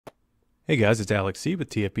Hey guys, it's Alex C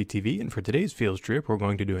with TFP TV, and for today's field trip, we're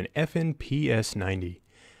going to do an FN PS90.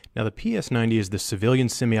 Now, the PS90 is the civilian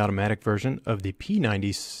semi-automatic version of the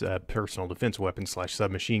P90's personal defense weapon slash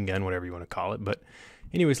submachine gun, whatever you want to call it. But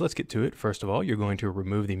anyways, let's get to it. First of all, you're going to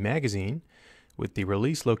remove the magazine with the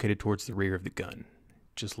release located towards the rear of the gun.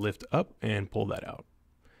 Just lift up and pull that out.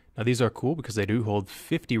 Now, these are cool because they do hold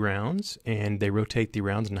 50 rounds, and they rotate the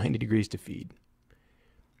rounds 90 degrees to feed.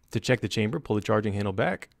 To check the chamber, pull the charging handle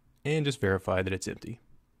back, and just verify that it's empty.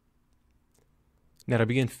 Now, to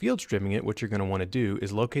begin field stripping it, what you're going to want to do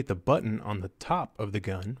is locate the button on the top of the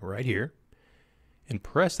gun right here and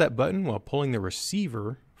press that button while pulling the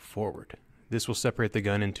receiver forward. This will separate the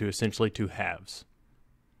gun into essentially two halves.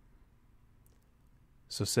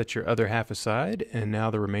 So set your other half aside, and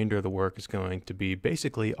now the remainder of the work is going to be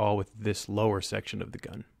basically all with this lower section of the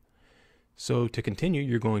gun. So to continue,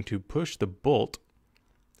 you're going to push the bolt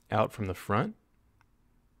out from the front.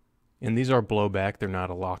 And these are blowback, they're not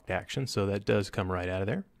a locked action, so that does come right out of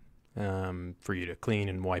there for you to clean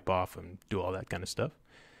and wipe off and do all that kind of stuff.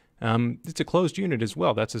 It's a closed unit as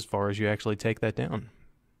well. That's as far as you actually take that down.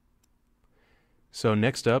 So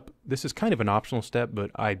next up, this is kind of an optional step, but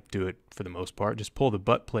I do it for the most part. Just pull the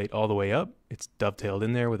butt plate all the way up. It's dovetailed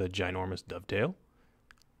in there with a ginormous dovetail.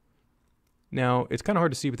 Now, it's kind of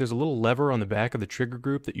hard to see, but there's a little lever on the back of the trigger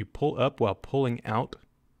group that you pull up while pulling out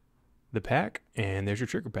the pack, and there's your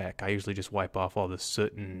trigger pack. I usually just wipe off all the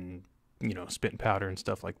soot and, spent powder and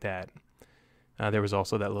stuff like that. There was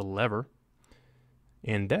also that little lever.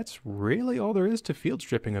 And that's really all there is to field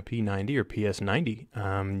stripping a P90 or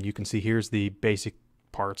PS90. You can see here's the basic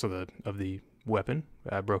parts of the weapon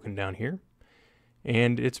broken down here.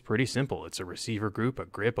 And it's pretty simple. It's a receiver group, a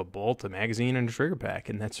grip, a bolt, a magazine, and a trigger pack.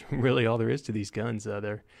 And that's really all there is to these guns.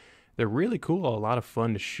 They're really cool, a lot of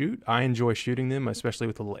fun to shoot. I enjoy shooting them, especially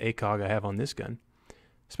with the little ACOG I have on this gun.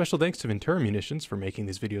 Special thanks to Ventura Munitions for making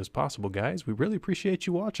these videos possible, guys. We really appreciate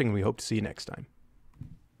you watching, and we hope to see you next time.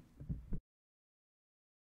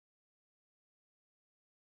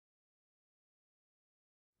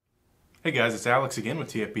 Hey guys, it's Alex again with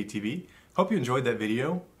TFP TV. Hope you enjoyed that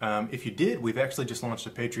video. If you did, we've actually just launched a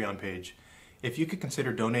Patreon page. If you could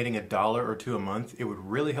consider donating $1 or $2 a month, it would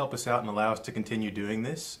really help us out and allow us to continue doing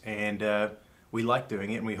this. And we like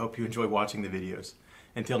doing it, and we hope you enjoy watching the videos.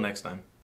 Until next time.